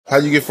How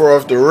you get 4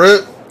 off the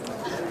rip?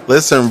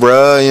 Listen,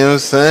 bro, you know what I'm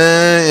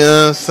saying? You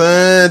know what I'm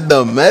saying?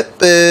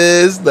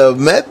 The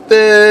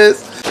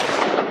methods.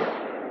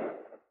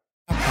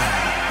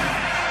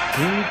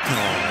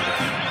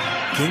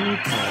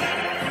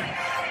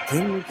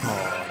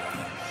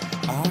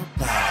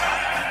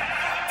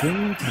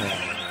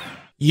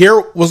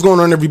 Yeah, what's going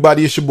on,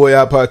 everybody? It's your boy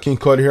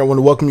iPodKingCarter here. I want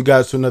to welcome you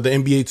guys to another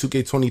NBA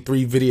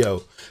 2K23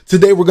 video.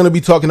 Today, we're going to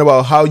be talking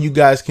about how you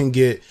guys can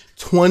get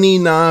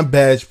 29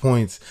 badge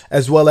points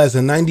as well as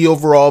a 90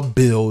 overall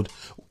build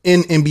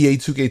in NBA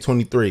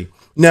 2K23.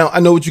 Now, I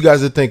know what you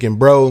guys are thinking,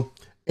 bro.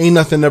 Ain't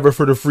nothing ever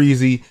for the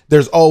freezy.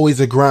 There's always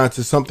a grind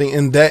to something,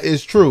 and that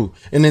is true.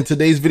 And in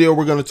today's video,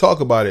 we're going to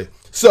talk about it.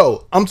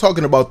 So, I'm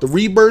talking about the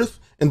rebirth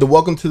and the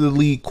welcome to the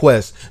league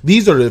quest.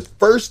 These are the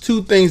first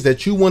two things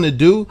that you want to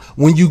do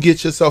when you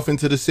get yourself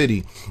into the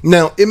city.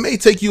 Now, it may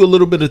take you a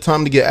little bit of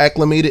time to get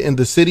acclimated in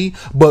the city,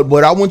 but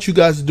what I want you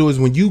guys to do is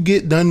when you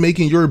get done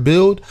making your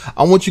build,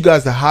 I want you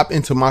guys to hop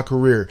into my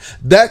career.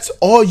 That's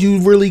all you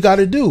really got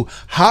to do.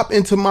 Hop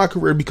into my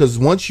career, because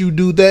once you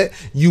do that,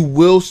 you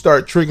will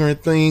start triggering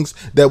things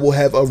that will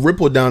have a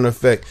ripple down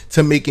effect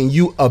to making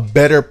you a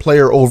better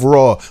player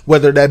overall,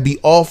 whether that be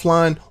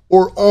offline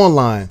or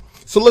online.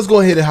 So let's go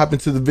ahead and hop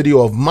into the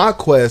video of my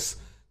quest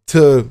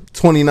to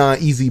 29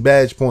 easy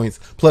badge points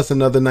plus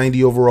another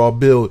 90 overall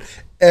build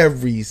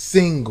every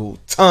single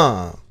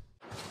time.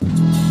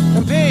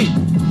 MP,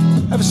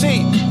 have a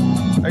seat.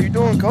 How you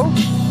doing,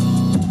 coach?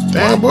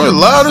 Damn, boy,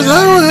 loud as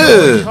hell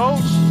here.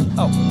 Coach?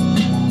 Oh.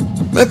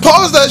 Man,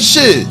 pause that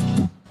shit.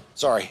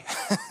 Sorry.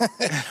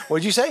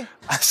 What'd you say?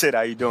 I said,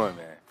 how you doing,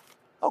 man?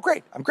 Oh,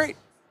 great. I'm great.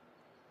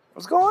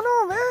 What's going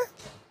on, man?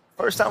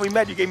 First time we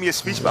met, you gave me a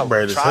speech about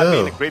Bright as Tribe being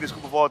hell. the greatest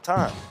group of all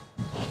time.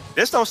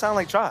 This don't sound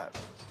like Tribe.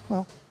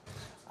 Well,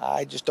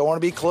 I just don't want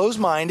to be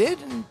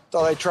closed-minded and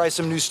thought I'd try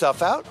some new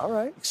stuff out. All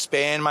right.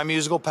 Expand my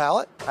musical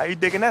palette. How you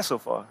digging that so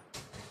far?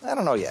 I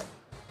don't know yet.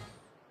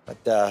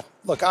 But,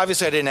 look,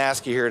 obviously I didn't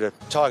ask you here to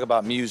talk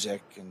about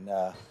music and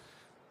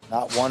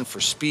not one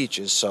for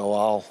speeches,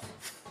 so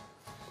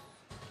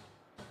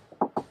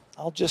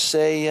I'll just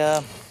say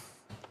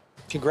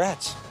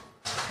congrats.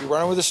 You're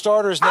running with the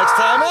starters next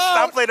time out.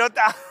 Stop playing on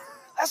that.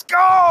 Let's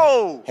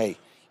go. Hey,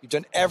 you've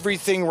done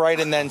everything right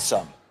and then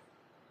some.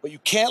 But you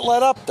can't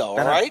let up, though,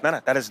 all right? No,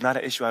 that is not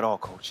an issue at all,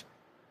 coach.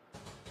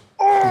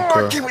 Oh,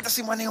 Okay. I can't wait to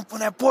see my name up on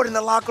that board in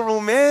the locker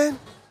room, man.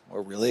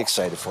 We're really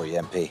excited for you,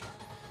 MP.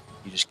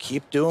 You just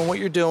keep doing what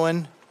you're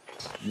doing,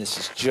 and this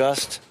is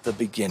just the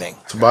beginning.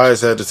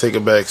 Tobias had to take a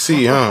back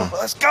seat, huh?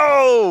 Let's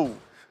go.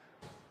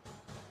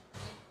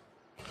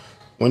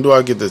 When do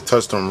I get to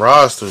touch them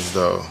rosters,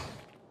 though?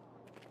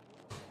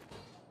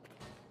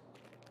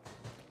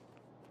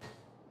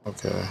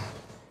 Okay.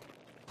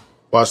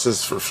 Watch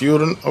this for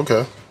feuding.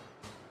 Okay.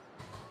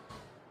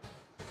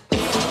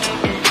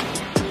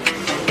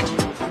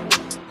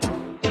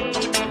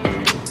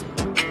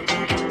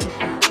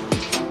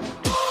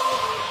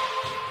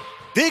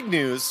 Big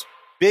news,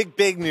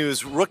 big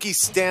news. Rookie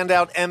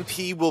standout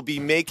MP will be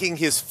making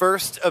his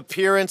first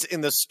appearance in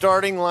the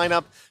starting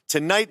lineup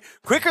tonight,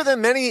 quicker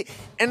than many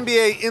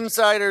NBA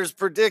insiders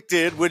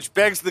predicted, which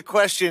begs the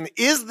question,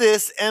 is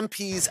this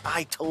MP's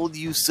I told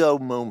you so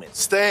moment?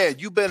 Stan,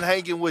 you've been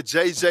hanging with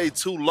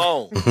JJ too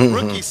long.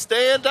 Rookie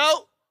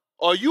standout?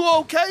 Are you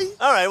okay?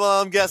 All right,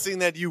 well, I'm guessing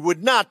that you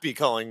would not be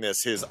calling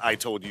this his I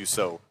told you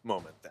so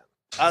moment then.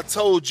 I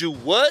told you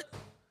what?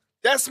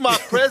 That's my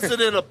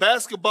president of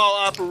basketball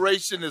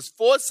operation is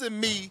forcing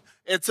me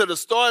into the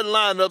starting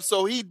lineup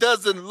so he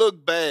doesn't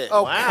look bad.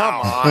 Oh,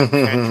 come on,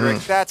 Kendrick.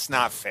 That's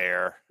not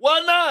fair. Why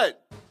not?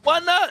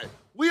 Why not?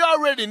 We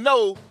already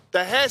know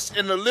the hash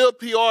and the Lil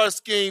PR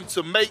scheme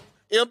to make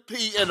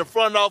MP and the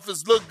front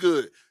office look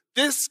good.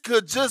 This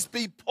could just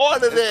be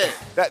part of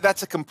that.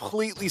 That's a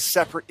completely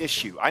separate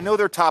issue. I know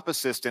their top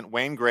assistant,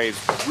 Wayne Graves,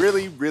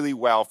 really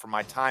well from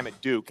my time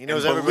at Duke. He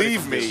knows and everybody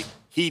believe from me, this.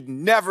 he'd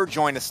never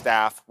join a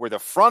staff where the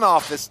front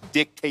office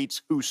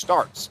dictates who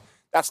starts.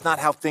 That's not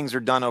how things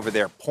are done over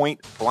there, point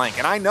blank.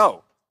 And I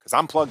know, because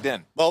I'm plugged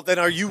in. Well, then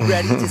are you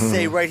ready to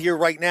say right here,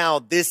 right now,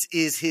 this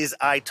is his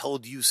I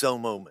told you so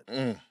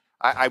moment?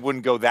 I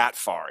wouldn't go that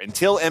far.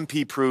 Until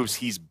MP proves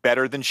he's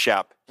better than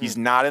Shep, he's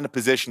not in a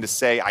position to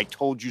say, I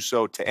told you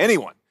so to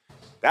anyone.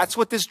 That's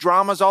what this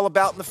drama's all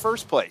about in the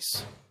first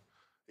place.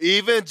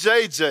 Even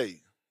JJ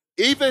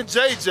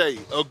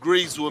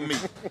agrees with me.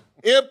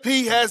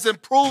 MP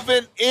hasn't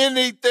proven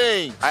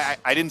anything.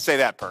 I didn't say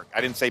that, Perk. I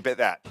didn't say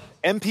that.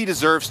 MP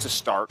deserves to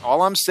start.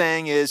 All I'm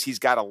saying is he's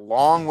got a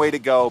long way to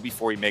go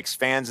before he makes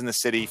fans in the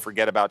city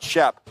forget about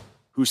Shep,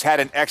 who's had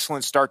an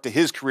excellent start to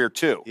his career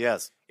too.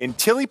 Yes.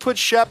 Until he puts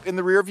Shep in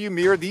the rearview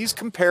mirror, these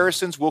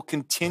comparisons will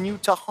continue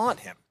to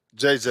haunt him.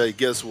 JJ,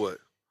 guess what?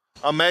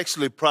 I'm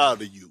actually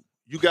proud of you.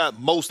 You got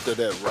most of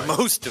that right.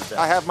 Most of that.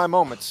 I have my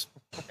moments.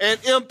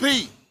 And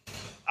MP,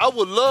 I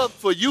would love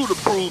for you to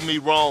prove me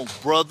wrong,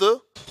 brother.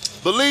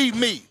 Believe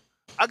me,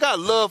 I got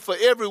love for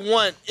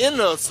everyone in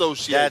the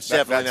association. That's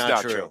definitely That's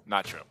not not true.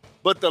 Not true.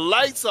 But the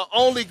lights are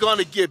only going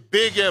to get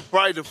bigger and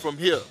brighter from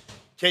here.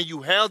 Can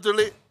you handle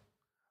it?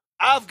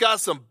 I've got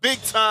some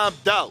big-time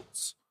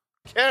doubts.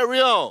 Carry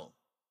on.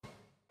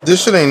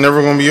 This shit ain't never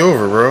gonna be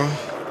over, bro.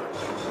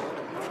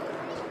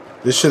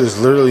 This shit is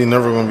literally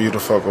never gonna be the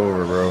fuck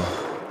over, bro.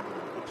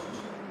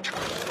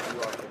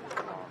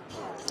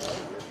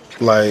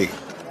 Like,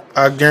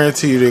 I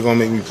guarantee you they're gonna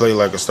make me play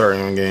like a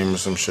starting game or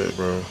some shit,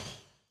 bro.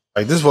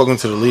 Like, this welcome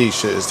to the league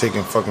shit is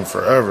taking fucking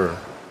forever.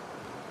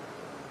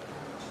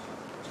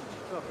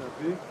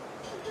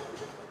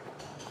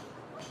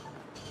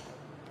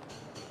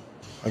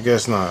 I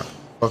guess not.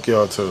 Fuck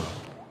y'all too.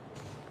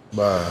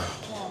 Bye.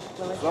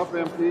 What's up,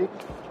 MP?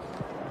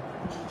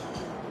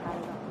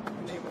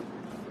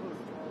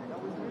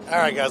 All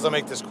right, guys, I'll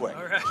make this quick.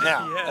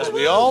 Now, as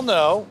we all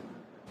know,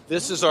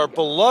 this is our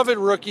beloved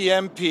rookie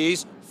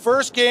MP's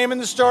first game in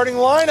the starting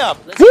lineup.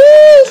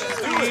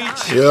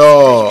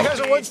 Yo. You guys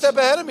are one step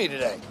ahead of me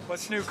today.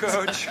 What's new,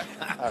 Coach?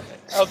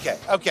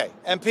 Okay.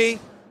 MP,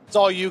 it's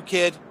all you,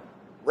 kid.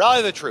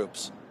 Rally the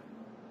troops.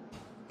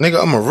 Nigga,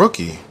 I'm a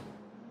rookie.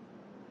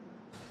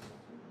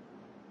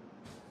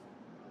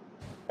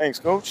 Thanks,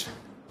 Coach.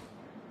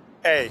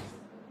 Hey,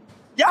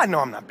 y'all know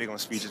I'm not big on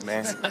speeches,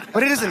 man.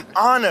 But it is an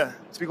honor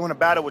to be going to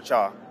battle with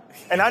y'all.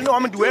 And I know I'm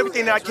going to do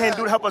everything that I can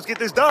do to help us get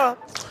this done.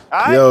 All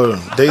right? Yo,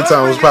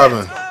 daytime was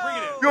popping.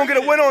 You going to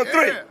get a win on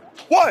 3.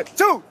 1,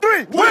 2,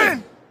 3,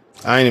 win!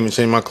 I ain't even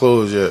changed my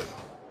clothes yet.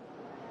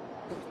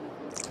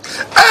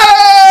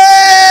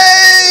 Hey!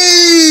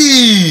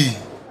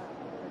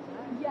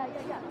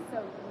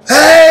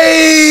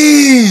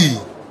 Hey!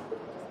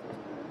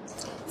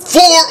 4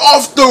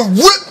 off the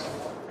rip!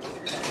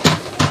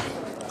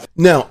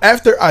 Now,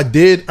 after I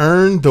did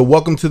earn the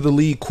Welcome to the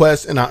League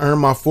quest and I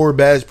earned my 4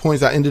 badge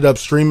points, I ended up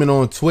streaming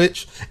on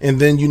Twitch. And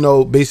then, you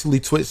know,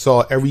 basically Twitch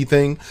saw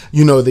everything.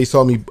 You know, they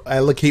saw me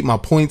allocate my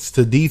points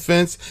to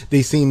defense.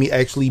 They seen me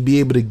actually be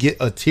able to get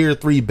a tier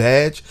 3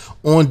 badge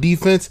on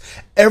defense.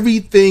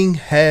 Everything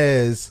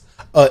has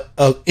a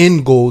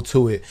end goal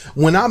to it.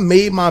 When I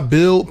made my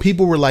build,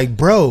 people were like,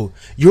 bro,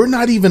 you're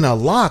not even a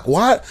lock.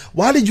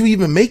 Why did you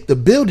even make the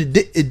build?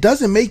 It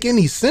doesn't make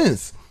any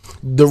sense.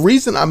 The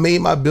reason I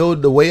made my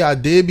build the way I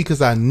did,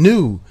 because I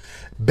knew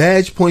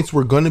badge points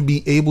were going to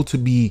be able to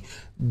be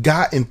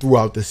gotten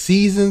throughout the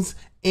seasons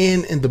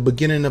and in the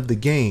beginning of the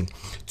game.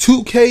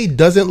 2K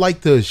doesn't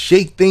like to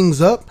shake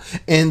things up,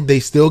 and they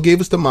still gave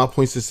us the My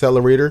Points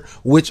Accelerator,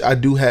 which I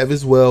do have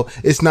as well.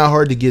 It's not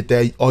hard to get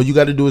that. All you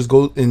got to do is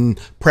go and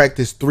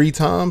practice 3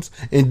 times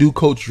and do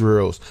coach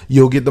drills.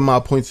 You'll get the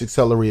My Points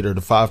Accelerator, the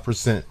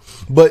 5%.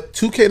 But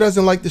 2K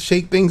doesn't like to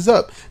shake things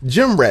up.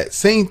 Gym Rat,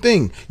 same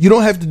thing. You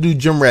don't have to do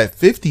Gym Rat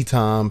 50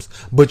 times,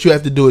 but you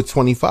have to do it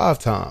 25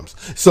 times.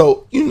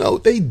 So, you know,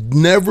 they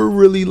never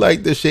really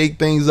like to shake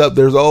things up.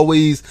 There's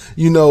always,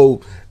 you know,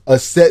 a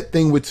set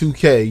thing with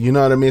 2K. You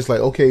know what I mean? It's like,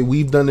 okay,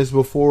 we've done this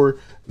before,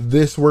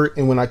 this worked,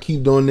 and when I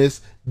keep doing this,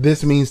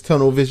 this means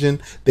tunnel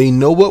vision. They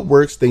know what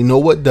works, they know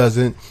what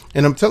doesn't,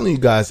 and I'm telling you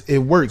guys, it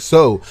works.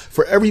 So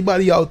for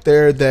everybody out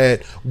there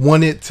that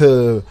wanted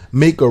to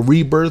make a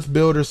rebirth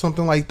build or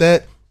something like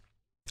that,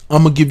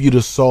 I'm gonna give you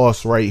the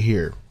sauce right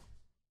here.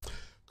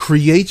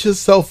 Create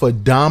yourself a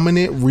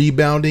dominant,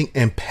 rebounding,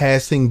 and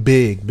passing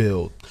big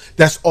build.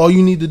 That's all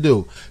you need to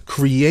do.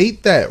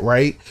 Create that,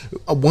 right?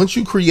 Once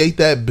you create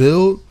that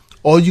build,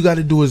 all you got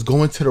to do is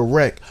go into the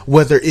rec,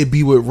 whether it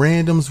be with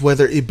randoms,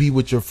 whether it be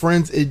with your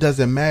friends, it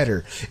doesn't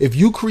matter. If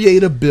you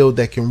create a build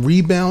that can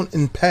rebound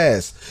and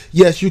pass,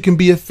 yes, you can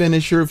be a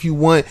finisher if you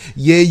want.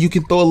 Yeah, you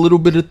can throw a little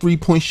bit of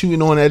 3-point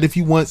shooting on that if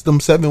you want, them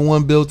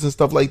 7-1 builds and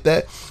stuff like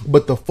that.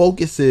 But the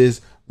focus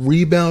is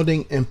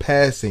rebounding and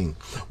passing.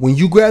 When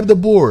you grab the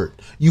board,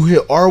 you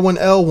hit R1,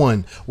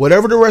 L1.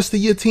 Whatever the rest of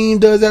your team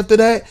does after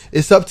that,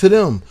 it's up to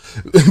them.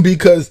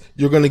 Because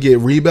you're going to get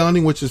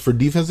rebounding, which is for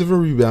defensive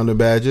and rebounding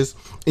badges,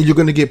 and you're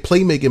going to get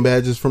playmaking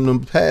badges from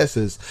them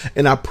passes.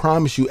 And I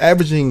promise you,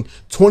 averaging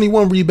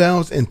 21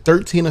 rebounds and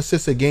 13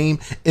 assists a game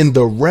in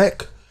the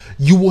rec,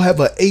 you will have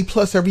an A+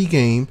 every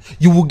game.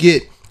 You will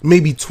get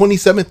maybe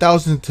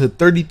 27,000 to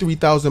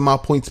 33,000 My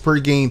Points per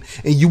game,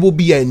 and you will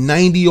be at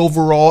 90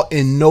 overall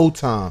in no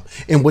time.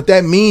 And what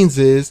that means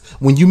is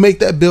when you make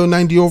that build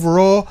 90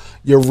 overall,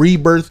 your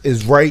rebirth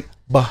is right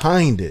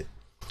behind it.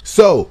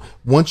 So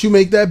once you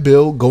make that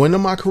build, go into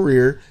my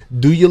career,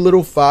 do your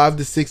little 5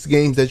 to 6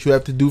 games that you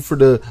have to do for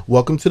the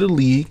Welcome to the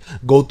League,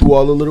 go through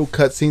all the little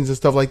cutscenes and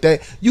stuff like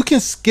that. You can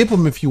skip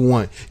them if you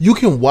want. You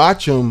can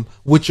watch them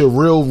with your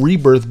real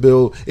rebirth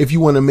build if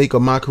you want to make a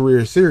My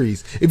Career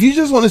series. If you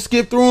just want to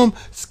skip through them,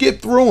 skip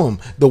through them.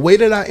 The way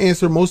that I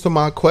answer most of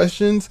my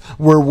questions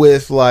were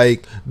with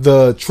like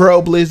the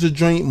Trailblazer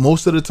joint,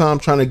 most of the time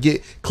trying to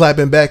get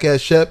clapping back at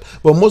Shep.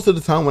 But most of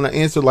the time when I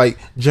answer like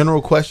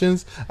general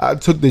questions, I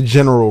took the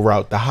general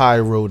route, the high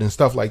road and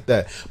stuff like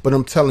that. But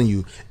I'm telling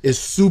you, it's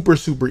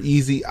super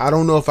easy. I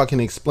don't know if I can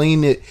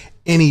explain it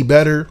any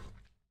better,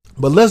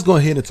 but let's go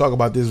ahead and talk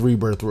about this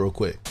rebirth real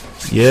quick.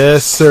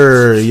 Yes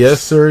sir,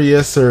 yes sir,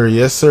 yes sir,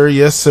 yes sir,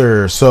 yes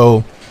sir. So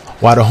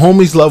while the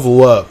homies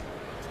level up,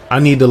 I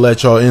need to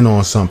let y'all in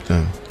on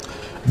something.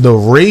 The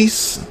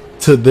race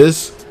to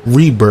this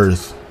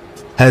rebirth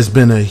has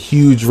been a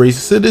huge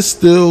race. It is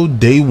still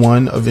day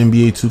one of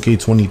NBA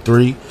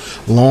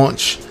 2K23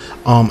 launch.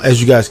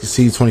 As you guys can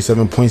see,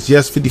 27 points.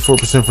 Yes,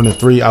 54% from the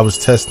three. I was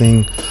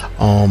testing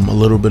a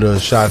little bit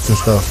of shots and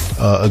stuff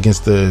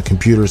against the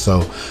computer,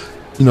 so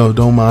you know,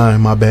 don't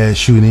mind my bad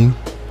shooting.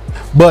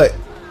 But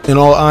in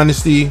all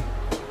honesty,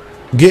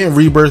 getting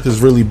rebirth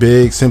is really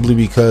big, simply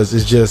because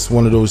it's just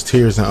one of those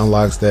tiers and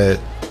unlocks that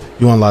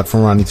you unlock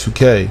from Ronnie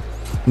 2K.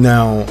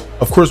 Now,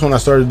 of course, when I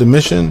started the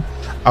mission,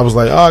 I was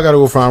like, oh, I gotta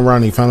go find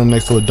Ronnie. Found him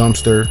next to a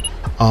dumpster.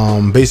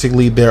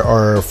 Basically, there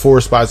are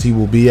 4 spots he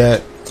will be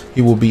at.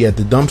 He will be at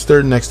the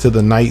dumpster next to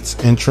the Knights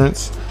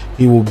entrance.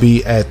 He will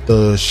be at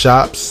the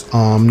shops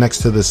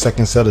next to the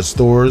second set of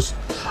stores.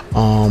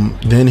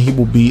 Then he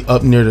will be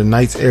up near the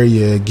Knights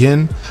area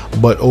again,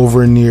 but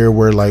over near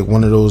where like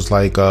one of those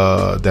like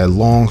that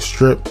long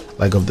strip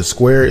like of the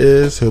square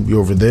is. He'll be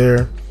over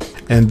there.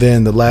 And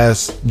then the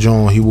last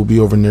John, he will be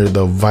over near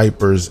the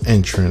Vipers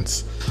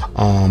entrance,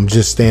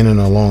 just standing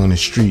along the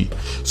street.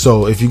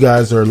 So if you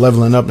guys are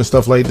leveling up and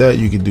stuff like that,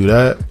 you can do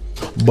that.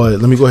 But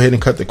let me go ahead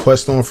and cut the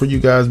quest on for you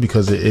guys,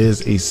 because it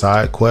is a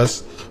side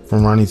quest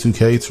from Ronnie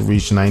 2K to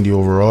reach 90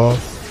 overall.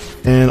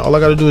 And all I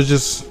got to do is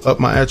just up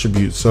my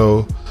attributes.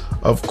 So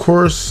of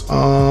course,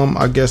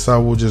 I guess I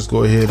will just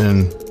go ahead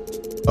and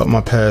up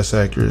my pass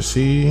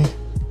accuracy.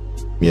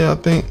 Yeah, I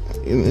think,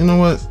 you know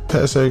what,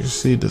 pass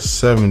accuracy to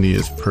 70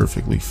 is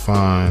perfectly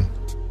fine.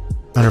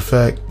 Matter of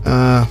fact,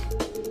 nah,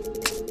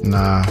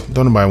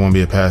 don't nobody want to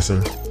be a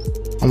passer.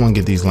 I want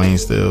to get these lane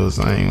steals.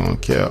 I ain't gonna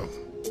cap.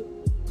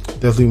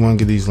 Definitely want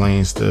to get these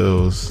lane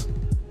steals.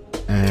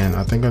 And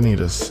I think I need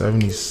a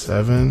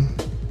 77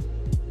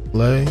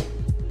 lay,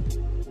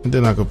 and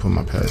then I could put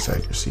my pass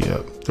accuracy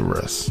up the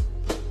rest.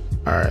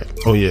 All right.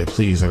 Oh yeah,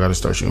 please, I gotta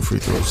start shooting free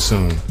throws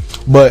soon.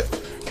 But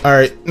all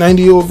right,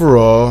 90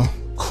 overall,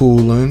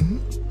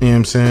 cooling. You know what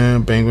I'm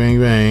saying? Bang, bang,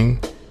 bang.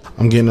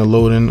 I'm getting a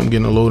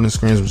loading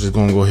screens. I'm just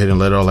gonna go ahead and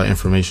let all that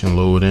information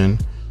load in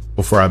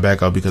before I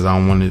back out, because I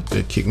don't want it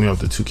to kick me off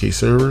the 2K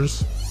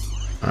servers.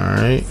 All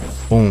right,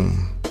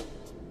 boom.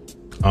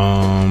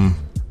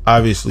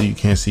 Obviously you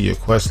can't see your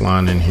quest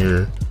line in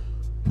here,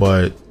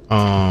 but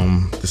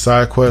the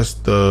side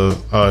quest,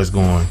 it's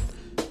going.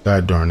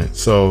 God darn it.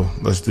 So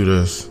let's do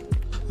this.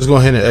 Let's go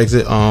ahead and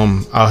exit.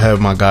 I'll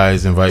have my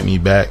guys invite me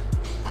back,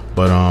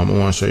 but I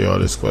want to show y'all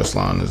this quest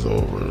line is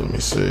over. Let me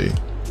see.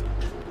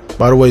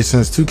 By the way,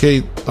 since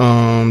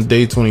 2K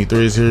day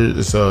 23 is here,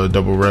 it's a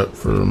double rep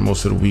for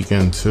most of the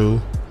weekend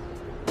too.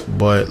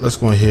 But let's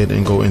go ahead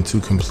and go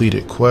into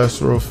completed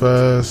quests real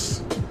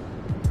fast.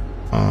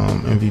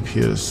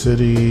 MVP of the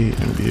city,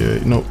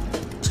 NBA, nope,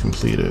 it's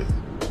completed.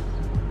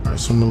 All right,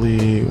 Summer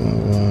League, all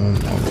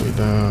the way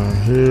down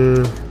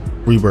here,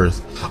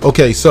 rebirth.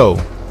 Okay, so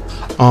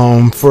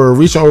for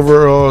reaching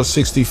overall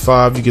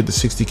 65, you get the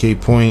 60k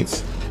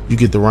points. You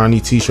get the Ronnie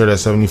t-shirt at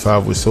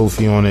 75 with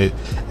Sophie on it.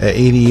 At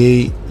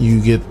 88,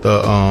 you get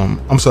the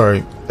I'm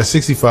sorry, at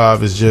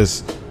 65 is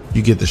just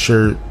you get the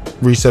shirt.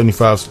 Reach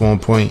 75 spawn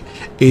point.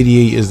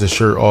 88 is the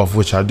shirt off,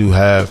 which I do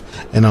have,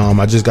 and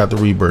I just got the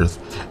rebirth.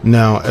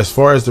 Now as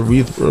far as the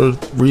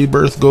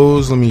rebirth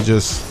goes, let me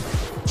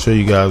just show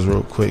you guys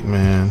real quick,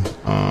 man.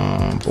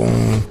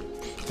 Boom.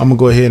 I'm gonna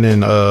go ahead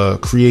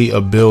and create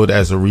a build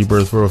as a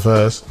rebirth real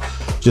fast,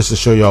 just to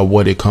show y'all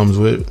what it comes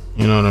with,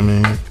 you know what I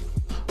mean.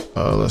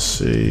 Let's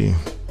see.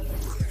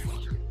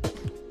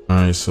 All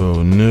right,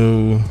 so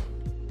new,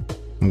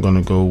 I'm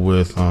gonna go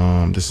with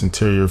this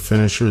interior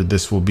finisher.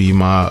 This will be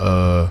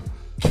my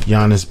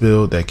Giannis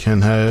build that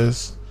Ken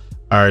has.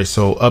 All right,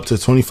 so up to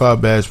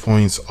 25 badge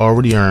points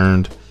already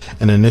earned,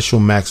 an initial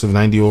max of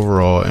 90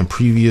 overall, and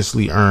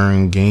previously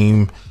earned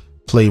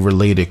gameplay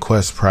related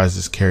quest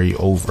prizes carry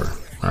over.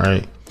 All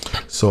right,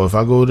 so if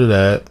I go to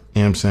that,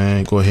 you know what I'm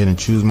saying, go ahead and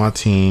choose my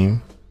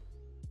team.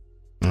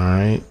 All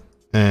right,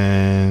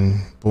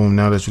 and boom,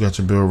 now that you got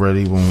your build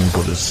ready, when we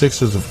go to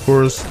Sixers, of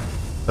course,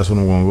 that's what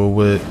I'm gonna go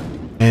with.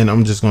 And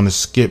I'm just gonna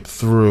skip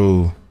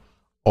through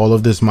all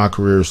of this my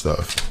career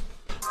stuff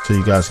so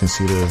you guys can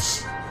see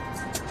this.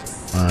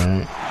 All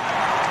right,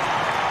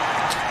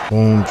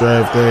 boom,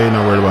 draft day,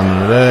 not worried about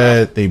none of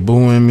that. They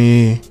booing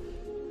me,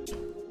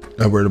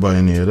 not worried about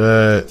any of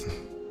that.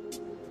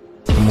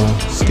 Come on,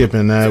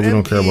 skipping that, we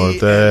don't care about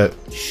that.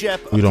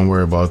 We don't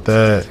worry about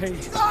that.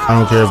 I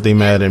don't care if they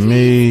mad at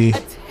me.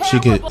 She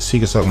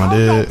could suck my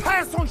dick.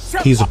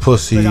 He's a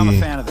pussy.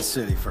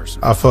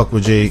 I fuck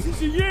with Jake.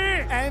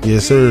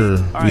 Yes sir,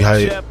 we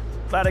hype.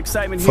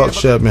 Fuck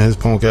Shep and his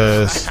punk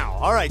ass.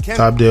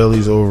 Top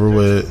Daily's over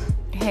with.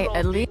 Hey,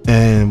 at least.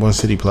 And One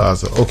City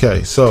Plaza.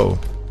 Okay, so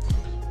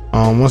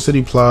One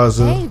City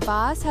Plaza. Hey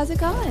boss, how's it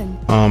going?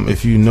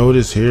 If you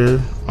notice here,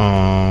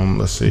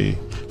 let's see.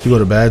 If you go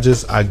to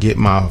badges, I get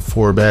my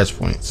 4 badge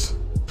points.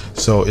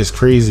 So it's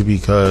crazy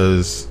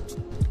because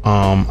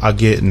I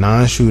get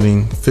 9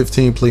 shooting,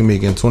 15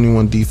 playmaking,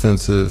 21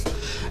 defensive,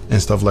 and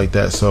stuff like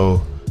that.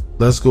 So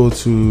let's go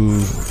to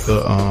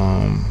the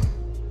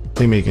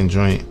playmaking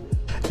joint.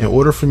 In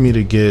order for me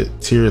to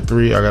get tier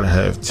 3, I gotta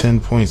have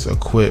 10 points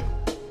equipped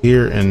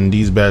here, and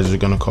these badges are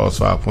gonna cost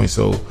 5 points.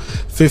 So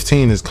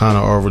 15 is kind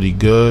of already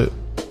good.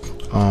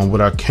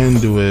 What I can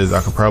do is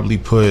I could probably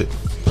put,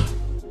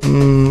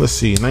 let's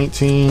see,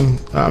 19.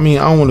 I mean,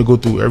 I don't want to go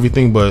through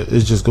everything, but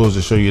it just goes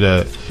to show you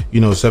that, you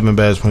know, 7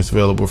 badge points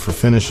available for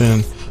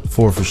finishing,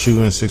 4 for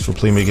shooting, 6 for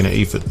playmaking, and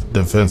 8 for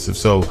defensive.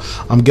 So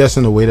I'm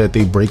guessing the way that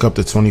they break up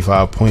the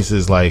 25 points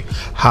is like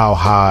how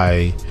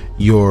high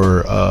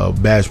your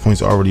badge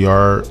points already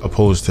are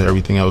opposed to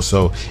everything else.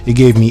 So it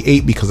gave me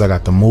 8 because I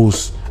got the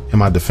most in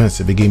my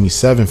defensive. It gave me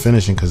 7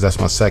 finishing because that's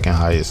my second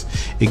highest.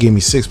 It gave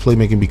me 6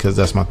 playmaking because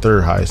that's my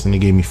third highest, and it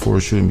gave me 4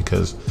 shooting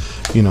because,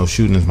 you know,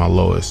 shooting is my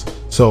lowest.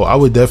 So I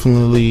would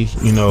definitely,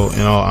 you know,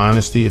 in all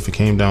honesty, if it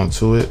came down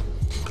to it,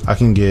 I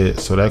can get,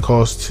 so that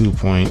costs 2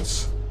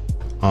 points.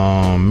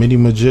 Mini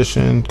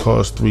Magician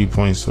costs 3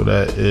 points, so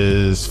that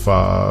is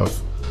 5.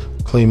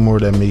 Claymore,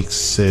 that makes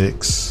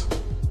 6.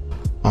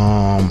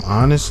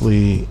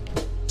 Honestly,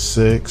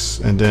 6,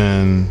 and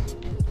then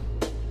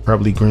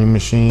probably Green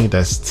Machine,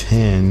 that's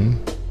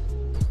 10,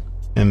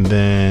 and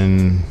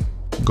then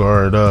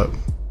guard up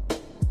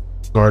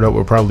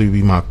would probably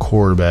be my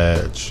core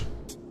badge.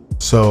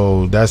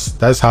 So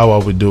that's how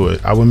I would do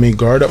it. I would make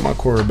guard up my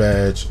core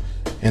badge,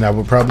 and I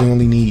would probably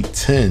only need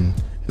 10,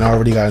 and I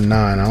already got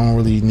 9. I don't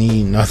really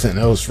need nothing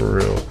else for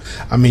real.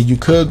 I mean, you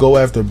could go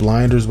after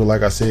blinders, but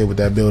like I said, with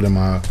that build in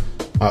my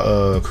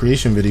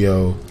creation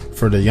video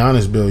for the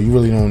Giannis build, you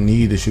really don't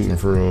need the shooting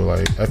for real.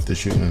 Like, F the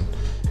shooting, you know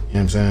what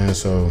I'm saying?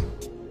 So,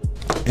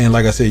 and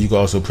like I said, you can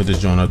also put this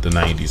joint up to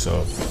 90,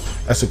 so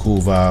that's a cool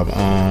vibe.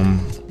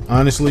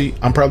 Honestly,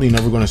 I'm probably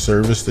never going to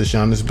service this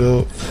Giannis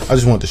build. I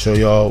just want to show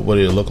y'all what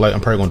it look like.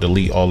 I'm probably going to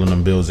delete all of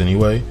them builds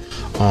anyway,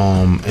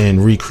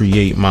 and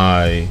recreate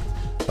my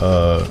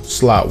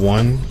slot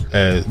 1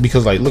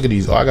 because, like, look at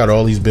these. I got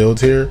all these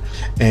builds here,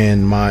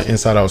 and my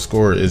inside out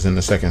score is in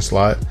the second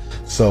slot.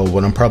 So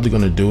what I'm probably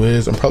going to do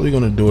is I'm probably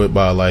going to do it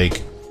by,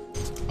 like,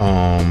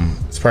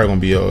 it's probably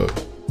going to be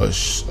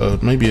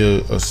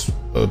maybe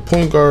a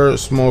point guard,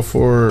 small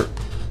forward,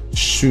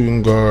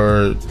 shooting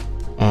guard,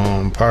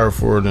 power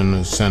forward in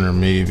the center,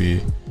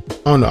 maybe. I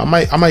don't know.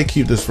 I might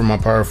keep this for my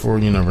power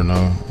forward. You never know. You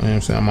know what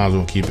I'm saying? I might as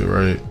well keep it,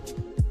 right? You know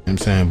what I'm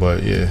saying?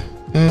 But yeah,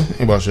 ain't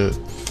about shit.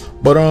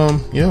 But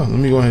yeah, let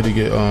me go ahead and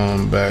get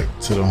back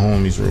to the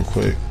homies real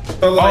quick.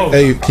 So, like,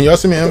 hey, can y'all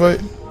send me an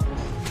invite?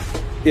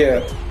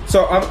 Yeah.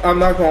 So I'm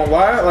not gonna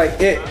lie, like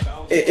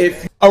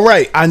if all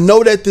right, I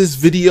know that this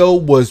video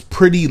was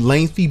pretty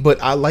lengthy, but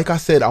like I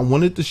said, I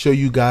wanted to show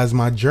you guys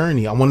my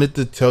journey. I wanted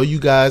to tell you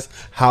guys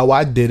how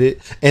I did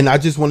it, and I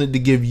just wanted to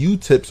give you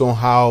tips on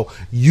how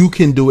you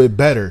can do it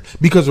better.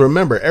 Because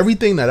remember,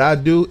 everything that I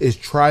do is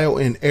trial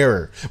and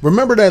error.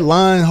 Remember that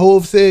line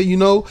Hov said, you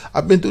know,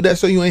 I've been through that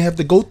so you ain't have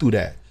to go through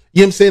that.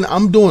 You know what I'm saying?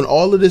 I'm doing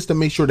all of this to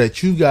make sure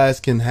that you guys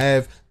can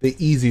have the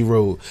easy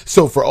road.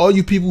 So for all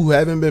you people who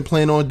haven't been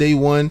playing on day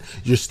 1,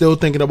 you're still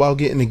thinking about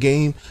getting the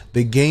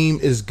game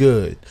is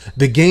good.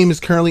 The game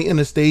is currently in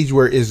a stage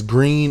where it's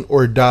green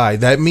or die.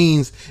 That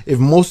means if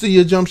most of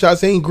your jump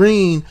shots ain't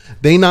green,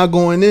 they not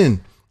going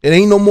in. It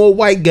ain't no more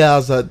white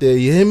gals out there,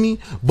 you hear me?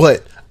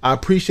 But I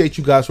appreciate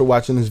you guys for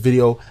watching this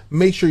video.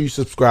 Make sure you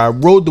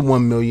subscribe, road to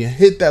 1 million,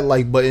 hit that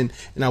like button,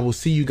 and I will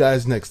see you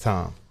guys next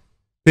time.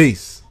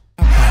 Peace.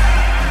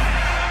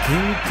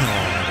 King